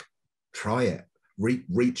work. Try it.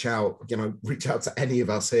 Reach out to any of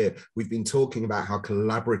us here. We've been talking about how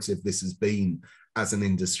collaborative this has been as an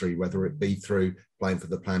industry, whether it be through Playing for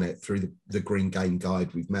the Planet, through the Green Game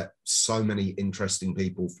Guide. We've met so many interesting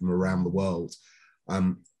people from around the world.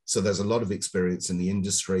 So there's a lot of experience in the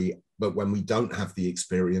industry, but when we don't have the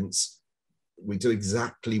experience, we do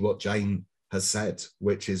exactly what Jane has said,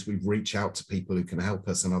 which is we reach out to people who can help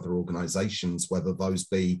us and other organizations, whether those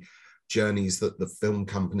be journeys that the film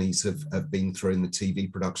companies have been through and the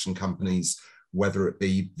TV production companies, whether it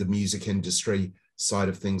be the music industry side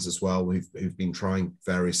of things as well, who've been trying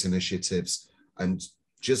various initiatives, and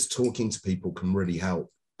just talking to people can really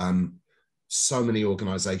help. So many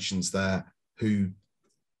organizations there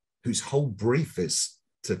whose whole brief is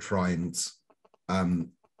to try and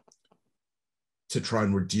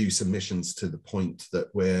reduce emissions to the point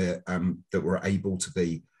that we're able to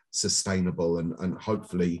be sustainable and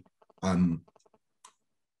hopefully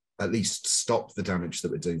at least stop the damage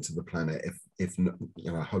that we're doing to the planet, if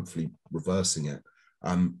hopefully reversing it.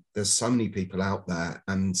 There's so many people out there,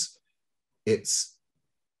 and it's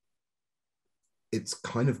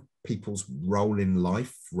kind of people's role in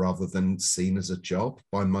life rather than seen as a job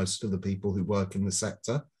by most of the people who work in the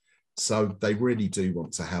sector. So they really do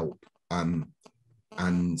want to help. And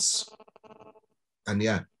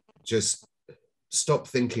yeah, just stop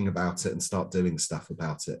thinking about it and start doing stuff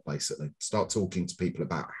about it, basically. Start talking to people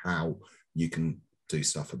about how you can do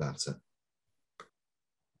stuff about it.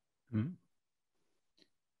 Mm-hmm.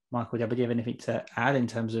 Michael, do you have anything to add in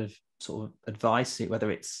terms of sort of advice,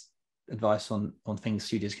 whether it's advice on things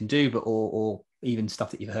studios can do, but or even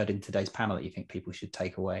stuff that you've heard in today's panel that you think people should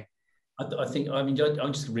take away?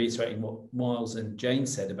 I'm just reiterating what Miles and Jane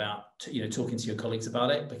said about, talking to your colleagues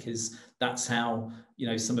about it, because that's how,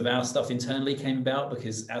 some of our stuff internally came about,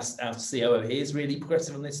 because our COO here is really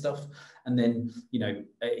progressive on this stuff. And then,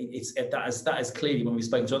 that is clearly, when we've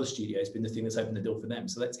spoken to other studios, been the thing that's opened the door for them.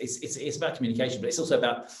 So it's about communication, but it's also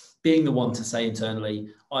about being the one to say internally,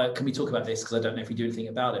 can we talk about this? Because I don't know if we do anything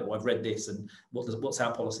about it, or I've read this, and what's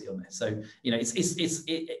our policy on this? So, it's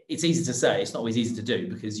easy to say, it's not always easy to do,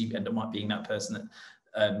 because you end up being that person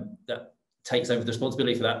that takes over the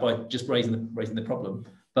responsibility for that by just raising the problem.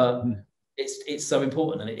 But it's so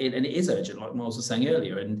important, and it is urgent, like Miles was saying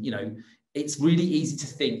earlier. And it's really easy to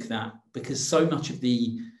think that, because so much of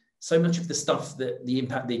the stuff that the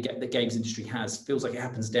impact the games industry has feels like it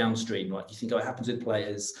happens downstream. Like you think, it happens with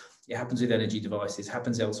players, it happens with energy devices,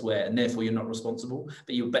 happens elsewhere, and therefore you're not responsible.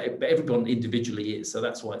 But everyone individually is. So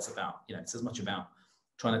that's why it's about, it's as much about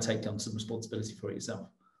trying to take on some responsibility for it yourself.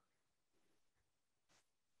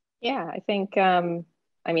 Yeah, I think,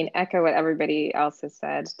 echo what everybody else has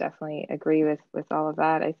said. Definitely agree with all of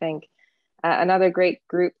that. I think another great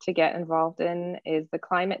group to get involved in is the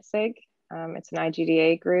Climate SIG. It's an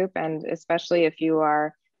IGDA group, and especially if you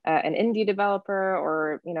are an indie developer,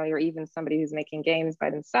 or you're even somebody who's making games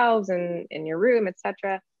by themselves in your room,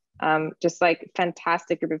 etc. Just like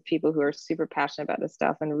fantastic group of people who are super passionate about this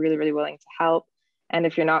stuff and really, really willing to help. And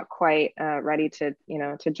if you're not quite ready to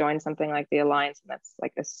join something like the Alliance, that's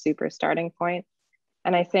like a super starting point.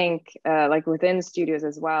 And I think like within studios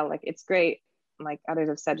as well, like it's great, like others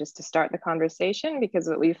have said, just to start the conversation, because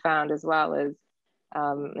what we've found as well is,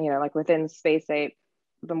 like within Space 8,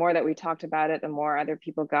 the more that we talked about it, the more other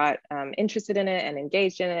people got interested in it and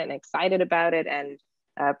engaged in it and excited about it, and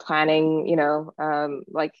planning,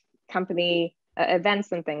 like company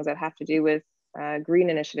events and things that have to do with green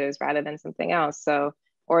initiatives rather than something else. So,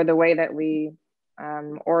 or the way that we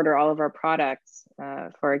order all of our products,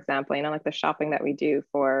 for example, like the shopping that we do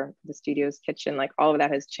for the studio's kitchen, like all of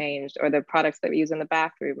that has changed, or the products that we use in the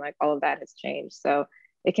bathroom, like all of that has changed. So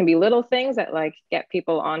it can be little things that like get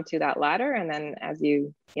people onto that ladder. And then as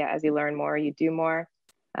you learn more, you do more.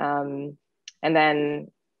 And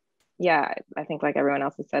then, I think like everyone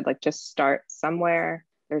else has said, like just start somewhere,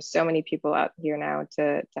 there's so many people out here now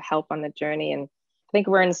to help on the journey. And I think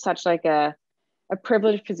we're in such like a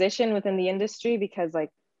privileged position within the industry, because like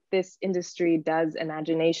this industry does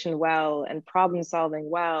imagination well and problem solving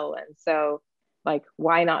well. And so like,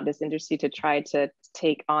 why not this industry to try to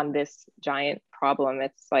take on this giant problem?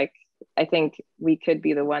 It's like, I think we could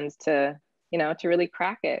be the ones to, you know, to really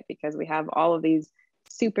crack it, because we have all of these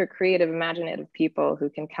super creative, imaginative people who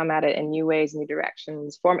can come at it in new ways, new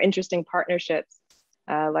directions, form interesting partnerships,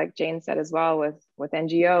 like Jane said as well, with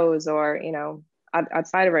NGOs or, you know,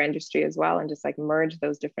 outside of our industry as well, and just like merge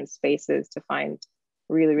those different spaces to find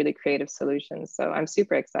really, really creative solutions. So I'm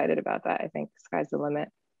super excited about that. I think sky's the limit.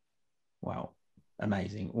 Wow.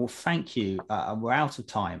 Amazing. Well, thank you. We're out of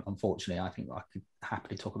time, unfortunately. I think I could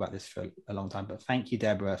happily talk about this for a long time, but thank you,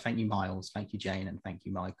 Deborah. Thank you, Miles. Thank you, Jane. And thank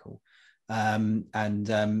you, Michael.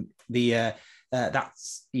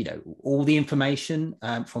 That's, you know, all the information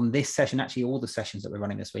from this session, actually all the sessions that we're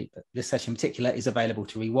running this week, but this session in particular is available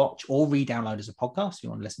to rewatch or re-download as a podcast if you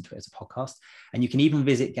want to listen to it as a podcast. And you can even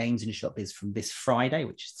visit GamesIndustry.biz from this Friday,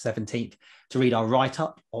 which is the 17th, to read our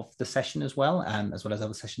write-up of the session as well as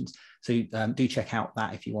other sessions. So do check out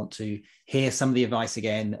that if you want to hear some of the advice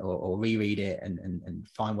again, or reread it and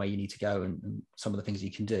find where you need to go and some of the things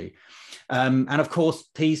you can do. And of course,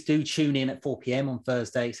 please do tune in at 4 p.m. on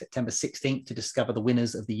Thursday, September 16th, to discover the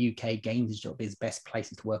winners of the UK GamesIndustry.biz Best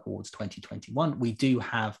Places to Work Awards 2021. We do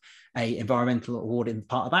have an environmental award in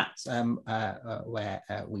part of that, where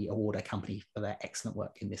we award a company for their excellent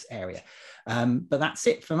work in this area. But that's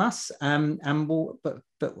it from us,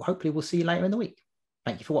 but hopefully we'll see you later in the week.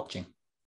 Thank you for watching.